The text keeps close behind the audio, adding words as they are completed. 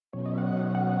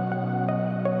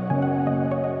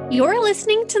You're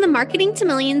listening to the Marketing to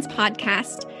Millions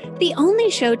podcast, the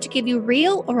only show to give you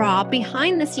real, raw,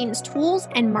 behind-the-scenes tools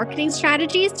and marketing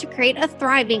strategies to create a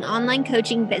thriving online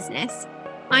coaching business.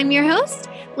 I'm your host,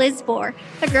 Liz Bohr,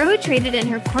 the girl who traded in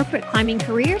her corporate climbing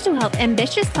career to help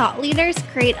ambitious thought leaders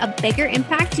create a bigger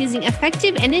impact using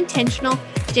effective and intentional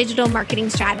digital marketing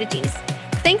strategies.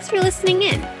 Thanks for listening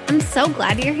in. I'm so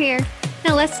glad you're here.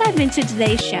 Now let's dive into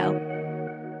today's show.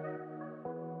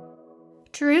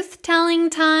 Truth-telling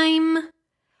time.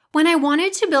 When I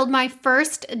wanted to build my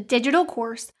first digital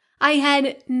course, I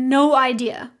had no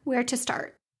idea where to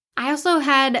start. I also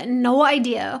had no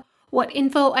idea what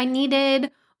info I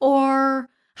needed or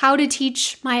how to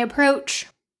teach my approach.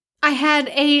 I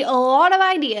had a lot of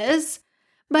ideas,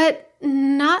 but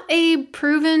not a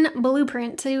proven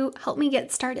blueprint to help me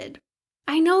get started.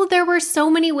 I know there were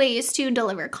so many ways to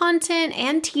deliver content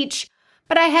and teach,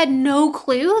 but I had no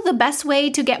clue the best way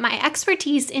to get my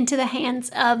expertise into the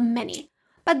hands of many.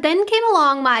 But then came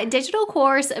along my digital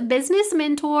course business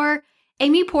mentor,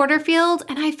 Amy Porterfield,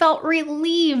 and I felt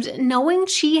relieved knowing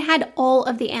she had all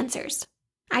of the answers.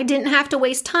 I didn't have to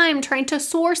waste time trying to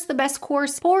source the best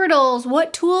course portals,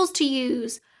 what tools to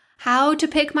use, how to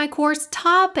pick my course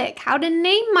topic, how to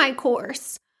name my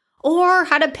course, or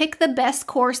how to pick the best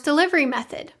course delivery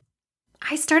method.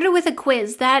 I started with a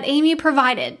quiz that Amy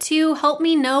provided to help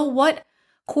me know what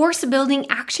course building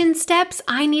action steps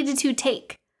I needed to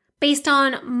take based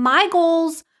on my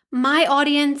goals, my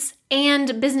audience,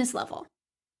 and business level.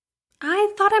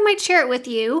 I thought I might share it with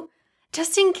you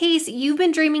just in case you've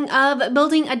been dreaming of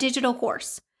building a digital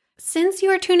course. Since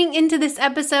you are tuning into this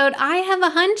episode, I have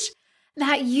a hunch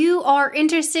that you are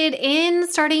interested in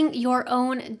starting your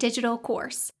own digital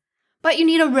course. But you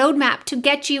need a roadmap to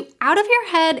get you out of your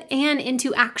head and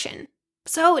into action.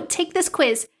 So take this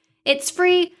quiz. It's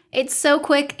free, it's so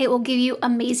quick, it will give you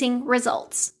amazing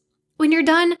results. When you're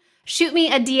done, shoot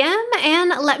me a DM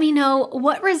and let me know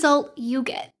what result you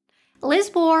get.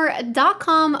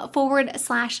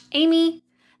 lizbohr.com/Amy.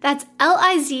 That's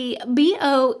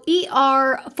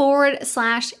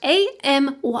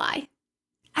LIZBOER/AMY.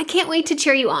 I can't wait to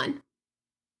cheer you on.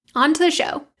 On to the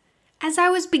show. As I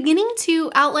was beginning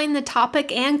to outline the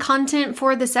topic and content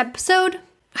for this episode,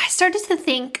 I started to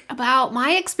think about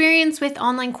my experience with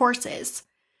online courses,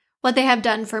 what they have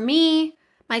done for me,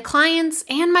 my clients,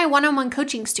 and my one-on-one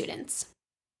coaching students.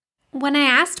 When I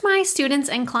asked my students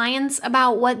and clients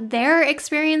about what their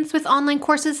experience with online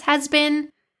courses has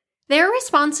been, their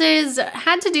responses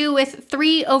had to do with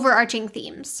three overarching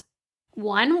themes.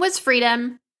 One was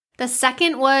freedom. The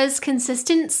second was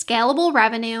consistent, scalable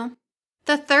revenue.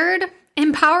 The third,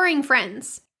 empowering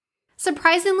friends.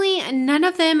 Surprisingly, none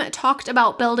of them talked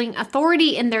about building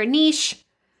authority in their niche,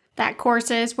 that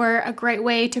courses were a great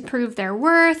way to prove their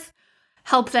worth,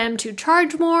 help them to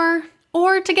charge more,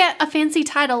 or to get a fancy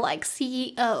title like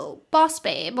CEO, boss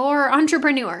babe, or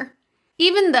entrepreneur.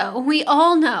 Even though we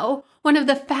all know one of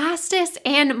the fastest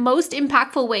and most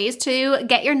impactful ways to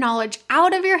get your knowledge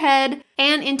out of your head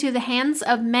and into the hands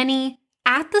of many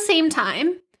at the same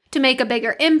time, to make a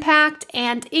bigger impact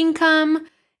and income,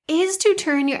 is to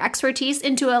turn your expertise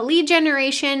into a lead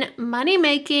generation,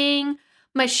 money-making,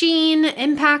 machine,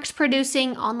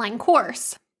 impact-producing online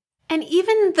course. And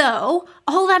even though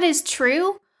all that is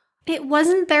true, it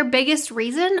wasn't their biggest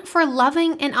reason for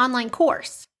loving an online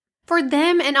course. For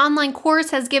them, an online course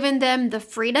has given them the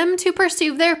freedom to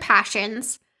pursue their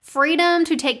passions, freedom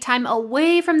to take time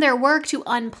away from their work to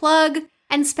unplug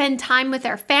and spend time with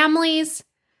their families,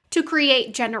 to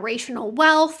create generational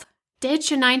wealth,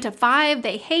 ditch a 9-to-5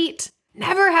 they hate,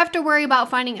 never have to worry about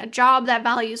finding a job that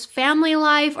values family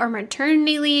life or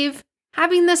maternity leave,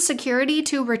 having the security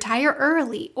to retire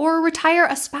early or retire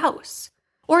a spouse,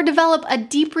 or develop a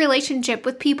deep relationship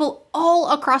with people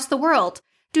all across the world,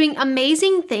 doing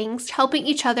amazing things, helping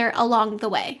each other along the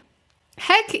way.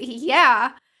 Heck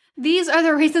yeah! These are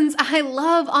the reasons I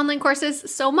love online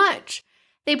courses so much.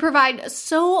 They provide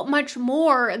so much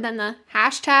more than the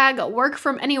 #work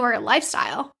from anywhere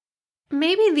lifestyle.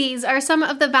 Maybe these are some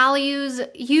of the values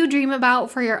you dream about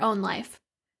for your own life.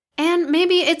 And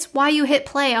maybe it's why you hit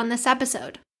play on this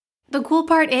episode. The cool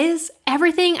part is,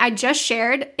 everything I just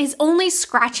shared is only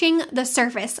scratching the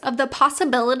surface of the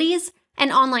possibilities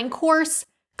an online course,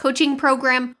 coaching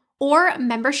program, or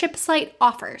membership site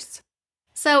offers.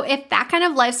 So if that kind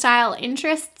of lifestyle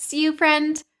interests you,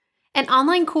 friend, an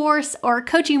online course or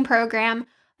coaching program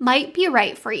might be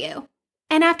right for you.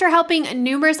 And after helping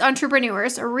numerous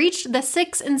entrepreneurs reach the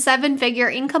 6- and 7-figure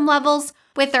income levels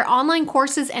with their online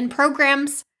courses and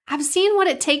programs, I've seen what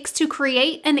it takes to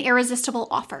create an irresistible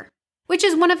offer, which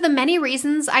is one of the many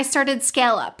reasons I started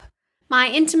Scale Up, my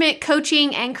intimate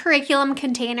coaching and curriculum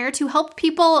container to help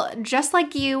people just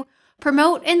like you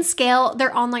promote and scale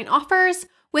their online offers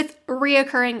with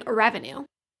reoccurring revenue.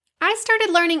 I started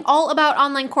learning all about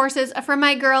online courses from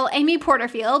my girl, Amy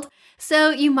Porterfield,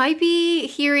 so you might be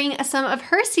hearing some of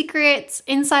her secrets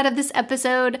inside of this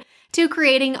episode to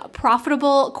creating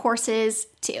profitable courses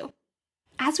too.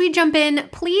 As we jump in,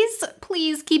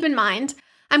 please keep in mind,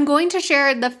 I'm going to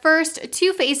share the first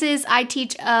 2 phases I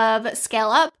teach of Scale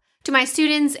Up to my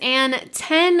students and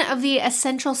 10 of the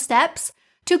essential steps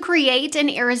to create an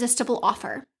irresistible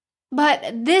offer.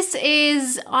 But this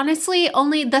is honestly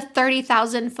only the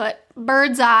 30,000-foot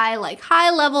bird's eye,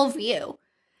 high level view.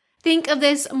 Think of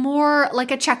this more like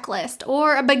a checklist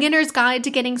or a beginner's guide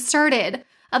to getting started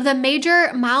of the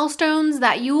major milestones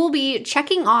that you will be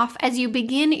checking off as you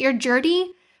begin your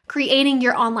journey creating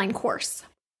your online course.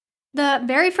 The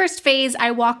very first phase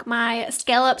I walk my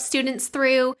Scale Up students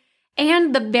through,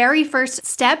 and the very first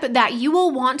step that you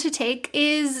will want to take,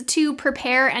 is to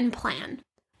prepare and plan.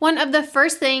 One of the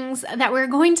first things that we're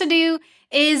going to do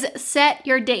is set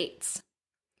your dates.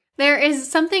 There is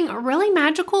something really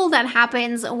magical that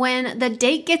happens when the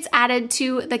date gets added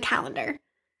to the calendar.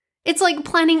 It's like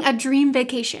planning a dream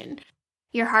vacation.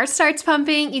 Your heart starts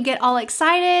pumping, you get all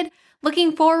excited,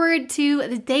 looking forward to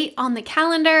the date on the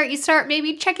calendar. You start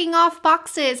maybe checking off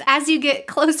boxes as you get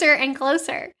closer and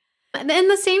closer. And then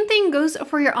the same thing goes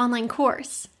for your online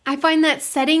course. I find that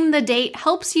setting the date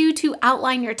helps you to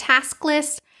outline your task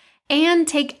list and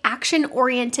take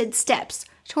action-oriented steps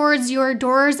towards your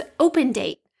doors open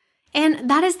date. And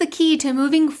that is the key to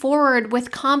moving forward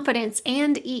with confidence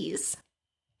and ease.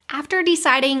 After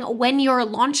deciding when your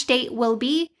launch date will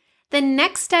be, the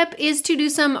next step is to do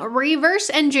some reverse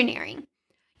engineering.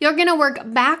 You're going to work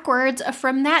backwards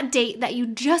from that date that you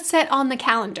just set on the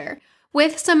calendar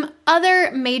with some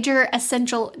other major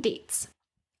essential dates.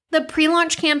 The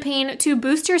pre-launch campaign to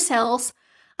boost your sales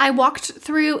I walked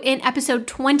through in episode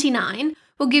 29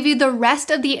 will give you the rest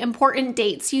of the important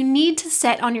dates you need to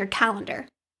set on your calendar.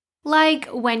 Like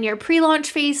when your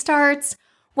pre-launch phase starts,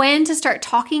 when to start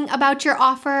talking about your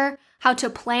offer, how to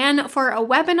plan for a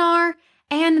webinar,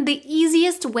 and the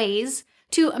easiest ways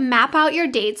to map out your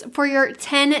dates for your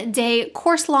 10-day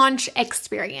course launch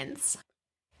experience.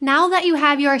 Now that you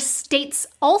have your dates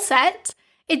all set,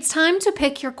 it's time to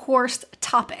pick your course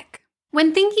topic.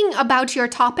 When thinking about your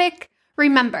topic,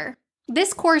 remember,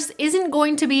 this course isn't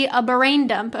going to be a brain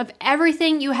dump of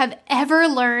everything you have ever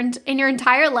learned in your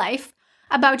entire life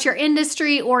about your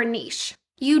industry or niche.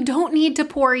 You don't need to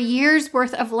pour years'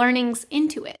 worth of learnings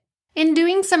into it. In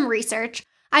doing some research,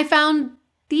 I found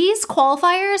these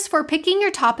qualifiers for picking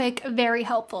your topic very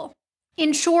helpful.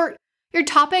 In short, your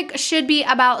topic should be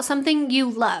about something you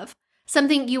love,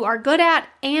 something you are good at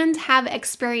and have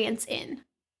experience in.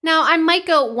 Now, I might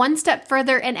go one step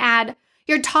further and add,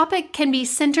 your topic can be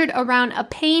centered around a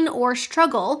pain or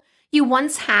struggle you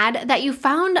once had that you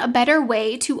found a better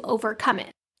way to overcome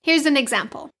it. Here's an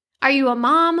example. Are you a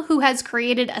mom who has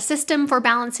created a system for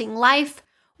balancing life,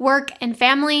 work, and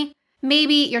family?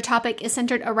 Maybe your topic is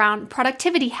centered around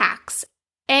productivity hacks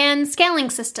and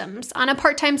scaling systems on a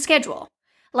part-time schedule,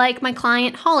 like my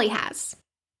client Holly has.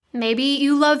 Maybe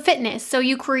you love fitness, so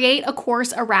you create a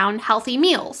course around healthy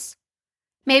meals.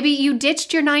 Maybe you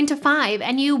ditched your 9-to-5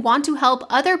 and you want to help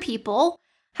other people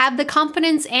have the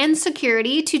confidence and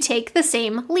security to take the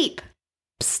same leap.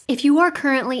 Psst, if you are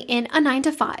currently in a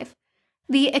 9-to-5,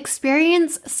 the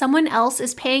experience someone else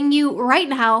is paying you right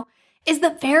now is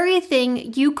the very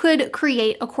thing you could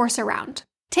create a course around.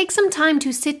 Take some time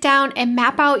to sit down and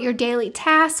map out your daily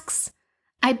tasks.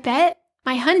 I bet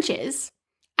my hunch is,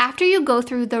 after you go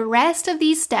through the rest of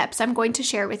these steps I'm going to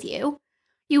share with you,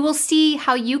 you will see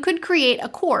how you could create a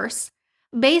course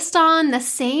based on the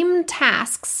same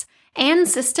tasks and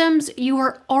systems you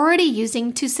are already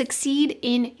using to succeed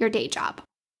in your day job.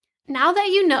 Now that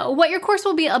you know what your course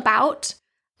will be about,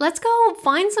 let's go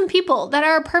find some people that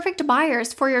are perfect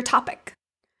buyers for your topic.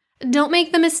 Don't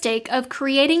make the mistake of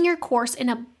creating your course in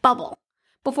a bubble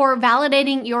before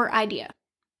validating your idea.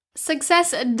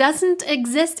 Success doesn't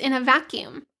exist in a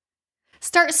vacuum.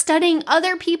 Start studying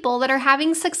other people that are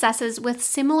having successes with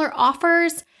similar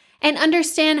offers and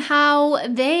understand how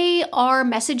they are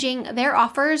messaging their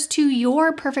offers to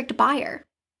your perfect buyer.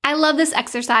 I love this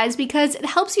exercise because it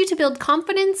helps you to build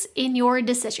confidence in your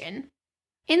decision.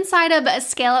 Inside of a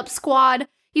Scale Up Squad,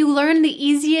 you learn the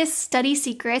easiest study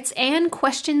secrets and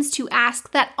questions to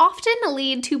ask that often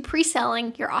lead to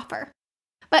pre-selling your offer.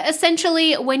 But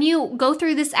essentially, when you go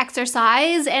through this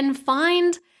exercise and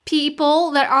find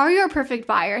people that are your perfect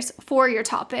buyers for your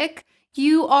topic,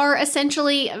 You are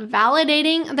essentially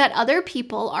validating that other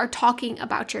people are talking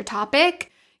about your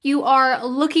topic. You are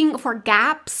looking for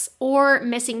gaps or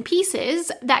missing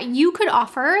pieces that you could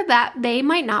offer that they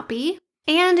might not be.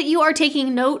 And you are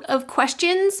taking note of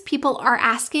questions people are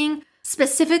asking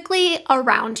specifically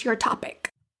around your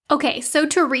topic. Okay, so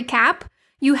to recap,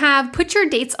 you have put your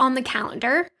dates on the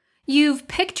calendar, you've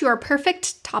picked your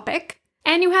perfect topic,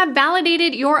 and you have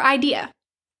validated your idea.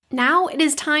 Now it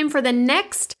is time for the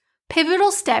next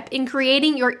pivotal step in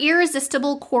creating your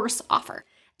irresistible course offer.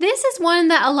 This is one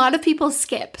that a lot of people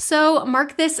skip, so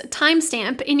mark this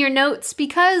timestamp in your notes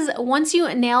because once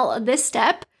you nail this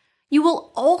step, you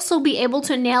will also be able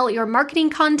to nail your marketing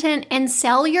content and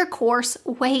sell your course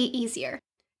way easier.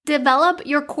 Develop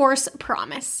your course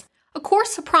promise. A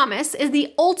course promise is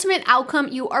the ultimate outcome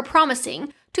you are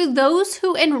promising to those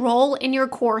who enroll in your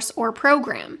course or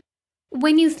program.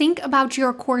 When you think about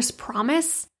your course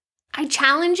promise, I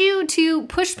challenge you to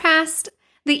push past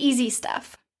the easy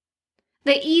stuff.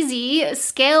 The easy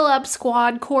Scale Up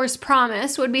Squad course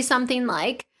promise would be something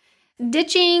like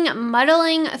ditching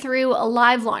muddling through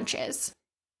live launches,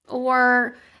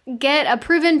 or get a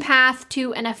proven path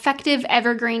to an effective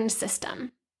evergreen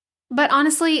system. But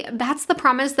honestly, that's the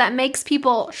promise that makes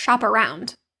people shop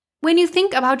around. When you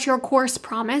think about your course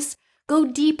promise, go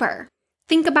deeper.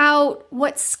 Think about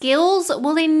what skills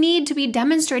will they need to be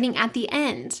demonstrating at the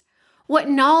end? What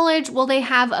knowledge will they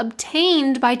have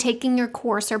obtained by taking your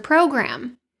course or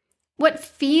program? What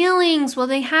feelings will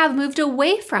they have moved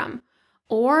away from,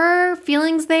 or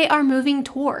feelings they are moving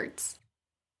towards?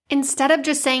 Instead of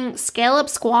just saying Scale Up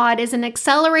Squad is an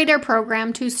accelerator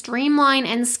program to streamline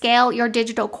and scale your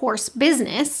digital course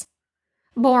business,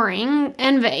 boring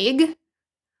and vague,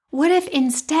 what if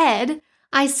instead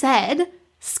I said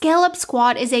Scale Up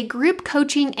Squad is a group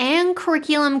coaching and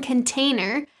curriculum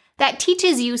container that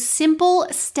teaches you simple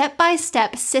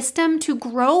step-by-step system to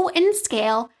grow and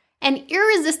scale an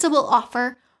irresistible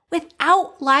offer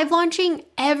without live launching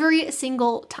every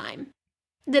single time.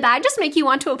 Did I just make you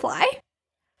want to apply?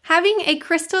 Having a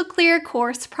crystal clear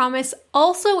course promise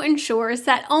also ensures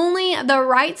that only the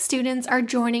right students are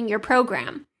joining your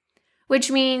program, which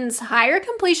means higher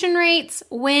completion rates,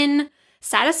 win,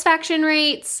 satisfaction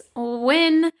rates,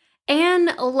 win,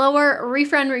 and lower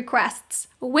refund requests.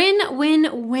 Win,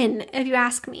 win, win, if you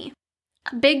ask me.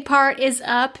 A big part is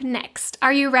up next.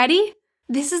 Are you ready?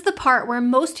 This is the part where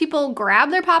most people grab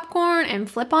their popcorn and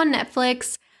flip on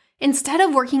Netflix instead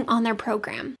of working on their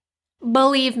program.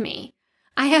 Believe me,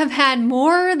 I have had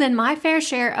more than my fair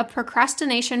share of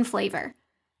procrastination flavor.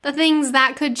 The things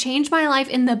that could change my life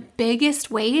in the biggest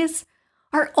ways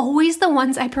are always the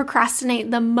ones I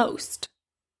procrastinate the most.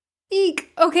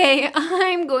 Eek. Okay,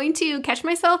 I'm going to catch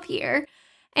myself here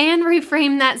and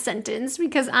reframe that sentence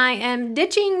because I am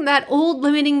ditching that old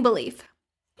limiting belief.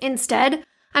 Instead,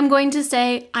 I'm going to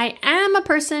say I am a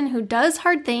person who does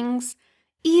hard things,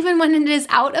 even when it is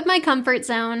out of my comfort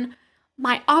zone.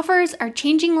 My offers are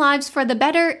changing lives for the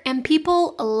better, and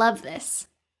people love this.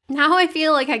 Now I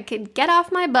feel like I could get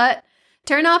off my butt,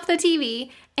 turn off the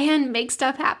TV, and make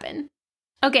stuff happen.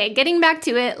 Okay, getting back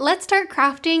to it, let's start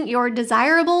crafting your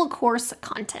desirable course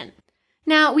content.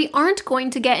 Now, we aren't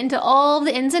going to get into all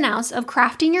the ins and outs of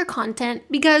crafting your content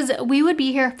because we would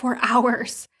be here for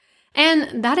hours.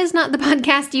 And that is not the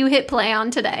podcast you hit play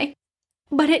on today.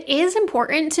 But it is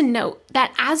important to note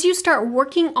that as you start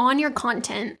working on your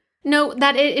content, note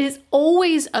that it is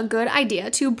always a good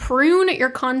idea to prune your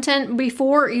content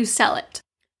before you sell it.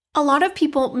 A lot of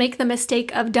people make the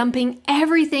mistake of dumping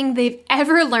everything they've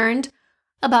ever learned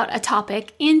about a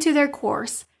topic into their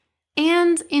course,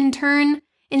 and in turn,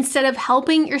 instead of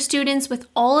helping your students with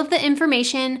all of the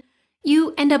information,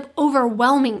 you end up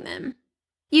overwhelming them.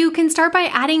 You can start by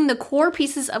adding the core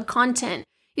pieces of content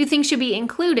you think should be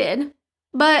included,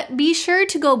 but be sure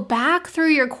to go back through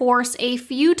your course a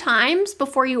few times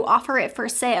before you offer it for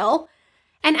sale,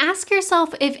 and ask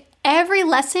yourself if every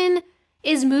lesson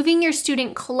is moving your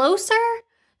student closer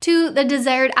to the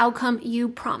desired outcome you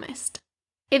promised.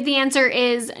 If the answer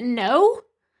is no,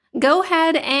 go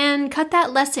ahead and cut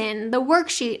that lesson, the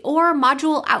worksheet, or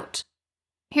module out.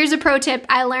 Here's a pro tip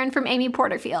I learned from Amy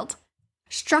Porterfield.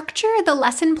 Structure the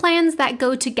lesson plans that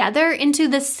go together into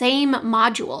the same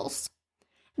modules.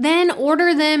 Then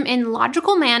order them in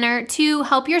logical manner to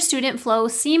help your student flow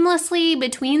seamlessly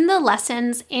between the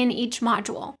lessons in each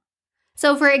module.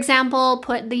 So for example,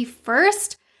 put the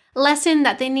first lesson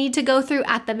that they need to go through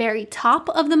at the very top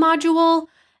of the module,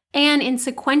 and in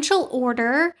sequential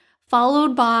order,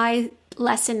 followed by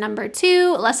lesson number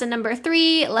 2, lesson number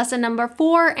 3, lesson number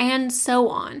 4, and so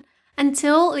on,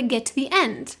 until we get to the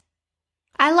end.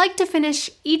 I like to finish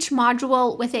each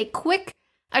module with a quick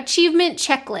achievement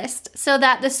checklist so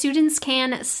that the students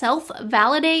can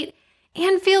self-validate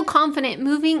and feel confident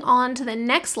moving on to the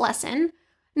next lesson,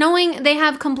 knowing they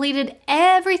have completed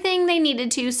everything they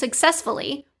needed to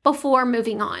successfully before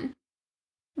moving on.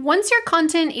 Once your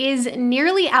content is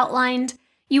nearly outlined,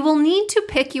 you will need to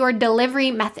pick your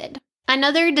delivery method.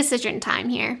 Another decision time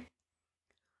here.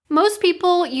 Most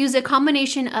people use a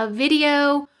combination of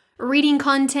video, reading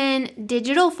content,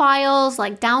 digital files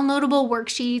like downloadable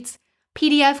worksheets,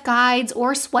 PDF guides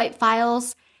or swipe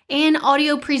files, and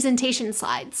audio presentation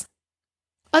slides.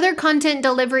 Other content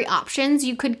delivery options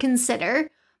you could consider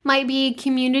might be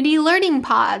community learning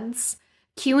pods,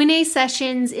 Q&A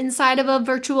sessions inside of a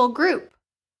virtual group,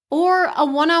 or a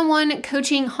one-on-one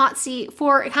coaching hot seat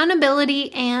for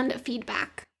accountability and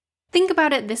feedback. Think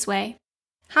about it this way.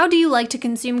 How do you like to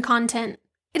consume content?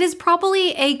 It is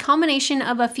probably a combination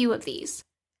of a few of these.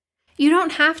 You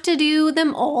don't have to do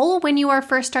them all when you are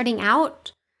first starting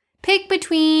out. Pick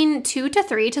between 2 to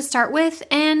 3 to start with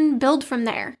and build from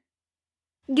there.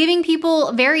 Giving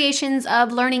people variations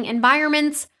of learning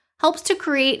environments helps to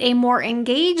create a more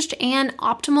engaged and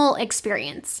optimal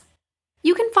experience.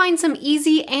 You can find some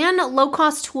easy and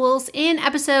low-cost tools in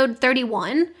episode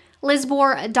 31,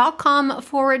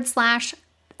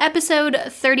 lizbohr.com/episode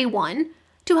 31,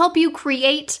 to help you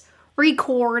create,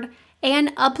 record, and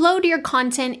upload your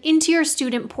content into your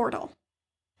student portal.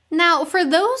 Now, for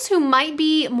those who might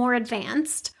be more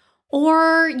advanced,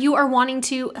 or you are wanting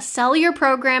to sell your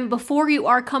program before you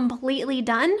are completely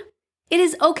done, it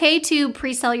is okay to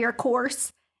pre-sell your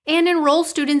course and enroll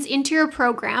students into your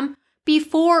program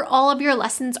before all of your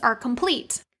lessons are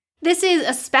complete. This is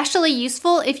especially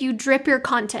useful if you drip your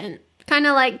content, kind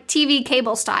of like TV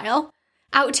cable style,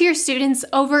 out to your students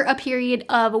over a period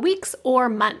of weeks or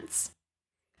months.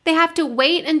 They have to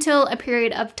wait until a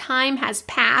period of time has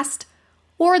passed,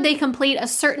 or they complete a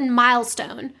certain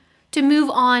milestone to move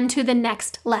on to the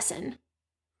next lesson.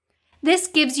 This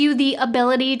gives you the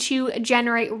ability to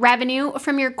generate revenue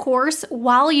from your course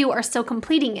while you are still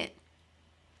completing it.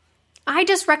 I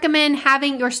just recommend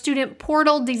having your student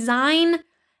portal design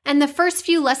and the first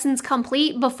few lessons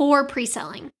complete before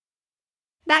pre-selling.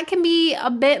 That can be a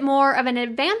bit more of an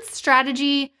advanced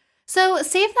strategy, so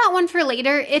save that one for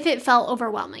later if it felt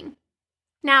overwhelming.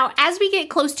 Now, as we get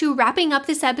close to wrapping up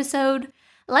this episode,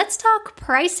 let's talk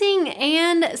pricing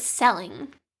and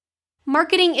selling.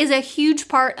 Marketing is a huge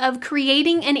part of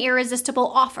creating an irresistible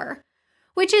offer,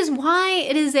 which is why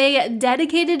it is a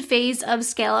dedicated phase of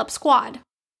Scale Up Squad.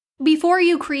 Before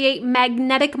you create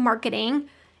magnetic marketing,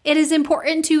 it is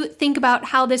important to think about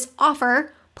how this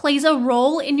offer plays a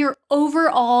role in your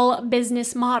overall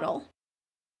business model.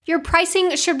 Your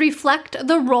pricing should reflect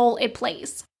the role it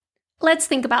plays. Let's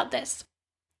think about this.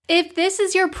 If this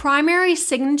is your primary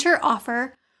signature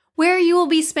offer, where you will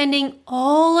be spending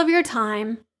all of your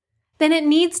time, then it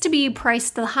needs to be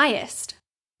priced the highest.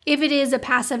 If it is a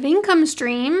passive income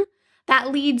stream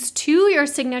that leads to your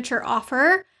signature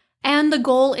offer, and the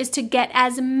goal is to get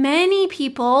as many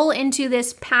people into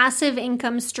this passive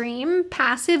income stream,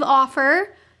 passive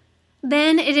offer,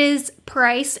 then it is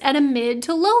priced at a mid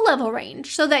to low level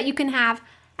range so that you can have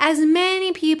as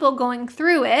many people going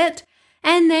through it,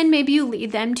 and then maybe you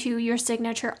lead them to your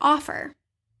signature offer.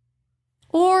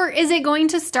 Or is it going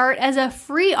to start as a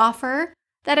free offer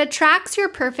that attracts your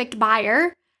perfect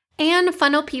buyer and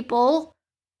funnel people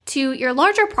to your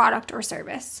larger product or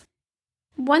service?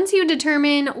 Once you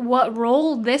determine what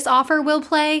role this offer will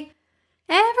play,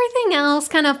 everything else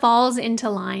kind of falls into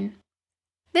line.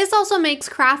 This also makes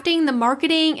crafting the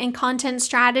marketing and content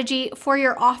strategy for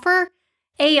your offer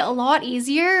a lot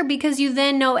easier because you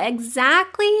then know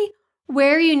exactly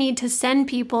where you need to send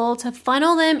people to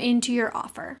funnel them into your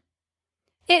offer.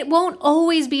 It won't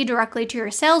always be directly to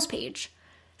your sales page.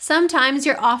 Sometimes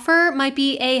your offer might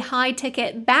be a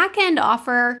high-ticket back-end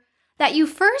offer that you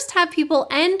first have people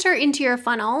enter into your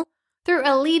funnel through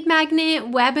a lead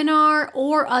magnet, webinar,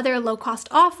 or other low-cost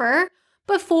offer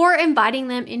before inviting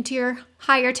them into your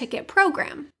higher-ticket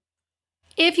program.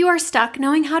 If you are stuck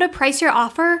knowing how to price your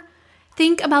offer,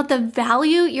 think about the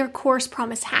value your course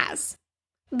promise has.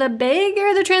 The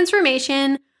bigger the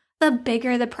transformation, the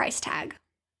bigger the price tag.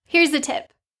 Here's the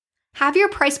tip. Have your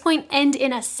price point end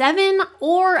in a 7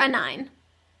 or a 9.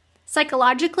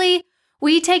 Psychologically,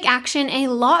 we take action a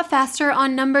lot faster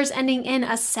on numbers ending in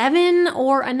a 7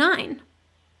 or a 9.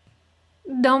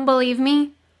 Don't believe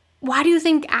me? Why do you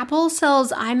think Apple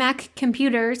sells iMac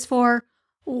computers for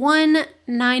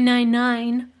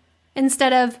 $1,999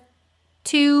 instead of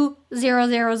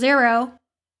 $2,000,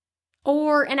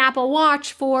 or an Apple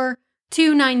Watch for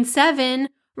 $297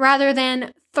 rather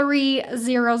than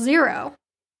 300.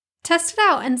 Test it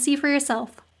out and see for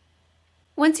yourself.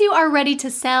 Once you are ready to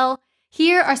sell,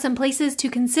 here are some places to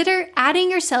consider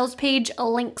adding your sales page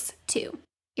links to: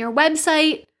 your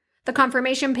website, the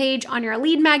confirmation page on your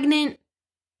lead magnet,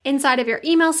 inside of your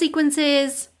email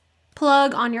sequences,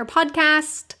 plug on your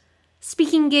podcast,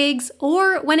 speaking gigs,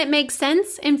 or when it makes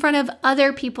sense, in front of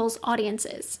other people's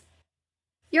audiences.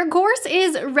 Your course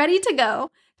is ready to go.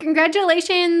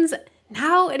 Congratulations!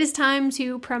 Now it is time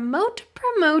to promote.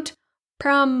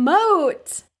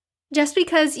 Just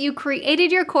because you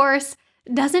created your course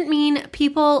doesn't mean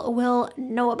people will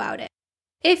know about it.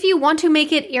 If you want to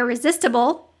make it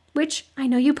irresistible, which I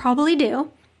know you probably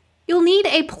do, you'll need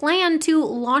a plan to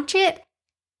launch it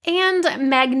and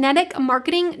magnetic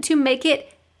marketing to make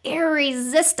it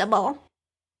irresistible.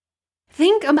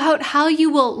 Think about how you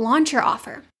will launch your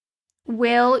offer.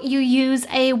 Will you use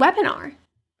a webinar?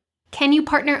 Can you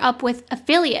partner up with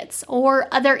affiliates or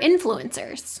other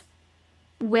influencers?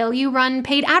 Will you run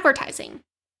paid advertising?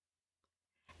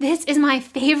 This is my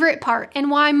favorite part and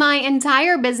why my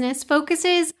entire business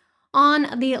focuses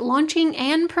on the launching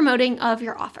and promoting of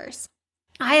your offers.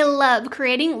 I love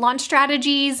creating launch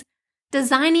strategies,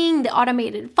 designing the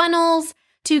automated funnels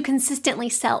to consistently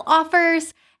sell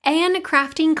offers, and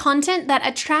crafting content that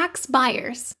attracts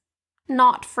buyers,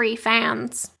 not free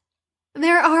fans.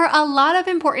 There are a lot of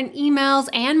important emails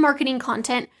and marketing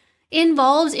content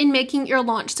involved in making your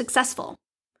launch successful.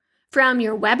 From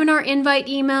your webinar invite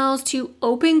emails to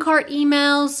open cart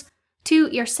emails to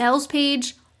your sales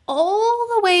page, all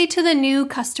the way to the new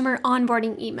customer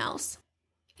onboarding emails.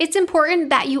 It's important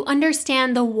that you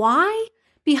understand the why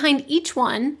behind each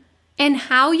one and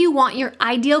how you want your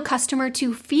ideal customer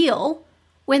to feel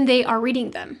when they are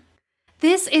reading them.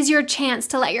 This is your chance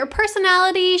to let your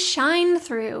personality shine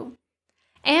through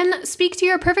and speak to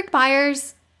your perfect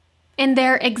buyers in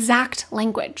their exact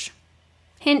language.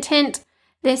 Hint, hint,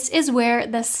 this is where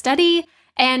the study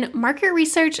and market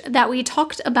research that we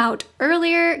talked about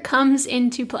earlier comes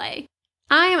into play.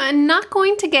 I'm not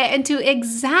going to get into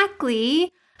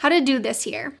exactly how to do this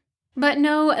here, but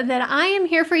know that I am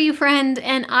here for you, friend,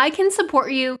 and I can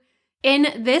support you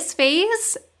in this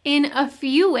phase in a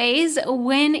few ways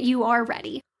when you are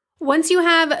ready. Once you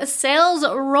have sales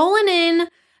rolling in,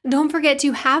 don't forget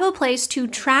to have a place to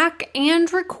track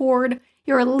and record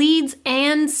your leads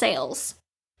and sales.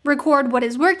 Record what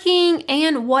is working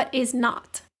and what is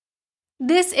not.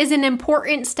 This is an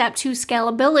important step to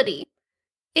scalability.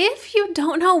 If you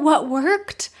don't know what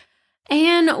worked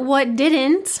and what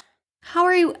didn't, how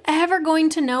are you ever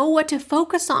going to know what to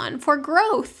focus on for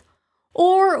growth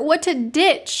or what to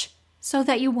ditch so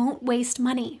that you won't waste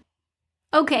money?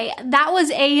 Okay, that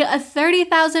was a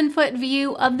 30,000-foot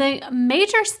view of the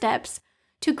major steps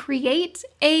to create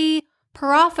a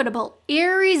profitable,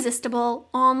 irresistible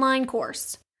online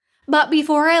course. But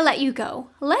before I let you go,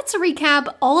 let's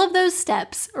recap all of those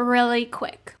steps really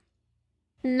quick.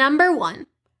 Number 1,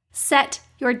 set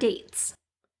your dates.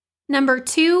 Number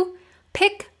 2,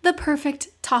 pick the perfect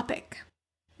topic.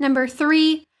 Number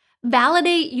 3,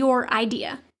 validate your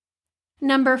idea.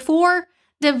 Number 4,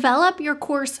 develop your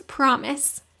course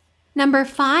promise. Number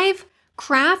 5,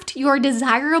 craft your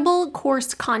desirable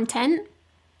course content.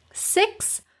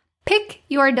 6, pick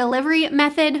your delivery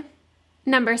method.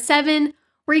 Number 7,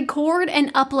 record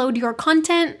and upload your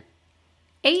content.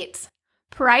 8,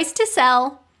 price to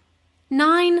sell.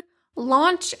 9,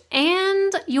 launch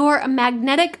and your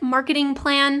magnetic marketing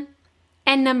plan.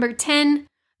 And number 10,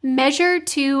 measure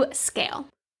to scale.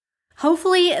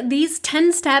 Hopefully, these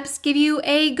 10 steps give you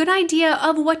a good idea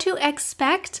of what to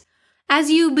expect as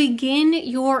you begin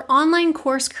your online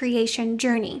course creation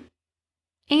journey.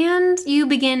 And you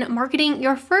begin marketing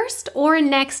your first or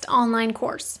next online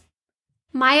course.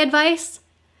 My advice?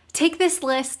 Take this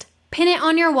list, pin it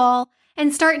on your wall,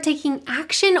 and start taking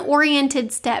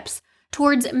action-oriented steps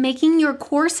towards making your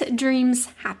course dreams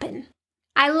happen.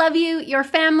 I love you, your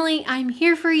family. I'm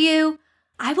here for you.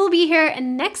 I will be here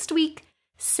next week,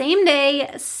 same day,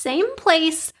 same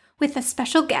place, with a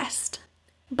special guest.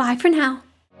 Bye for now.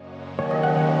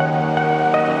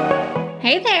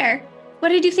 Hey there! What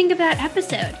did you think of that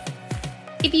episode?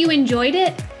 If you enjoyed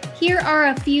it, here are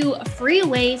a few free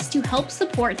ways to help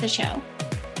support the show.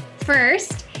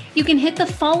 First, you can hit the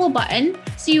follow button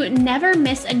so you never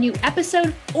miss a new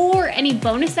episode or any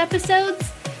bonus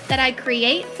episodes that I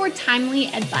create for timely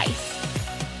advice.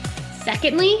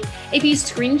 Secondly, if you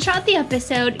screenshot the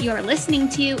episode you're listening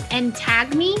to and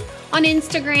tag me on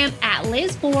Instagram at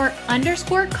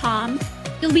lizbohr_com,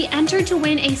 you'll be entered to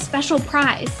win a special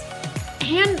prize.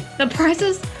 And the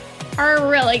prizes are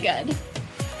really good.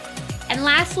 And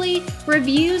lastly,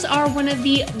 reviews are one of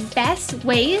the best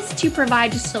ways to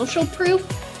provide social proof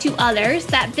to others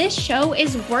that this show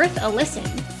is worth a listen.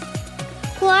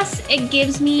 Plus, it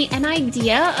gives me an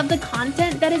idea of the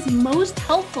content that is most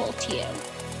helpful to you.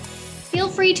 Feel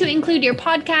free to include your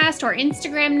podcast or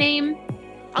Instagram name.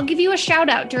 I'll give you a shout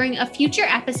out during a future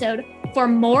episode for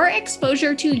more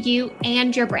exposure to you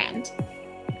and your brand.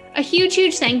 A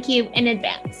huge thank you in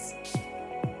advance.